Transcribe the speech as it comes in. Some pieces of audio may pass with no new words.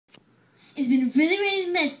It's been a really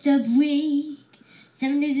messed up week.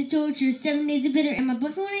 7 days of torture, 7 days of bitter, and my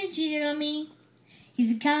boyfriend ain't cheated on me.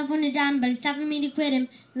 He's a California dime, but it's time for me to quit him.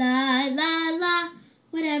 La, la, la,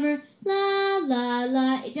 whatever. La, la,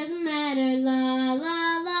 la, it doesn't matter. La,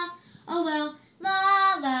 la, la, oh well.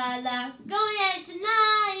 La, la, la, going at it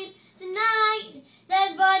tonight, tonight.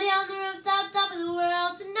 There's a party on the rooftop, top of the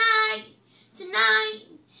world. Tonight, tonight.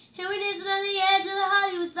 Here it is on the edge of the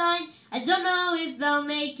Hollywood sign. I don't know if I'll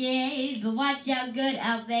make it, but watch how good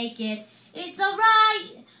I'll fake it. It's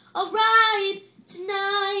alright,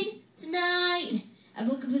 tonight, tonight. I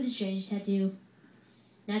woke up with a strange tattoo.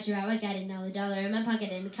 Not sure how I got another dollar in my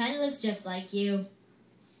pocket, and it kind of looks just like you.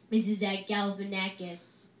 Mrs. That Galifianakis.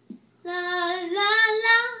 La, la,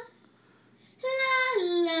 la, la,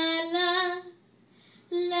 la, la, la,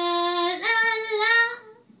 la, la, la,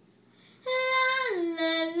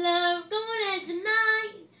 la, la. Going out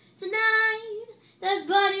tonight, tonight. There's a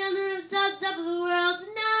party on the rooftop, top of the world.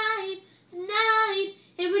 Tonight, tonight.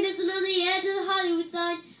 Everybody's on the edge of the Hollywood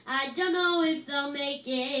sign. I don't know if I'll make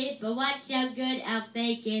it, but watch how good I'll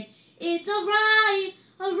fake it. It's alright,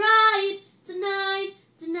 tonight,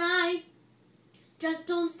 tonight. Just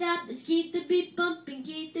don't stop, let's keep the beat bumping,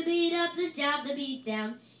 keep the beat up, let's drop the beat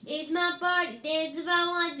down. It's my party dance, if I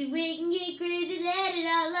want to, we can get crazy, let it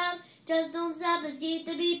out loud. Just don't stop, let's keep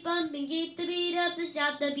the beat bumping, keep the beat up, let's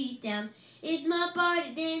drop the beat down. It's my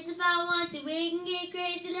party dance, if I want to, we can get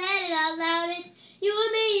crazy, let it out loud. It's you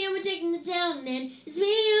and me, and we're taking the town, and it's me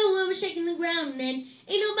and you, and we're shaking the ground, and ain't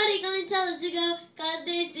nobody gonna tell us to go, cause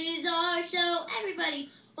this is our show. Everybody,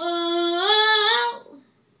 whoa,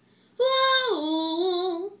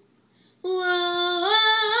 whoa,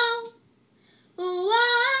 whoa,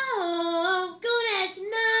 whoa, going at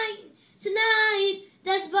tonight, tonight.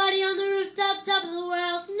 There's a party on the rooftop, top of the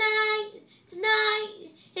world. Tonight, tonight.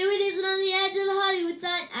 Here it is on the edge of the Hollywood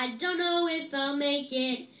sign. I don't know if I'll make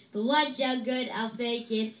it, but watch how good I'll fake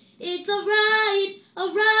it. It's alright,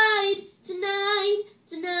 tonight,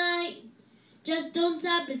 tonight. Just don't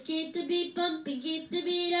stop, let's keep the beat bumping, keep the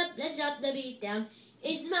beat up, let's drop the beat down.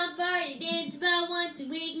 It's my party dance, if I want to,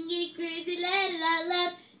 we can get crazy, let it out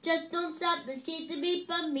loud. Just don't stop, let's keep the beat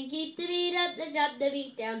bumping, keep the beat up, let's drop the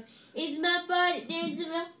beat down. It's my party dance, if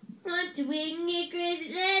I want to, we can get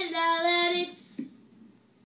crazy, let it out loud. It's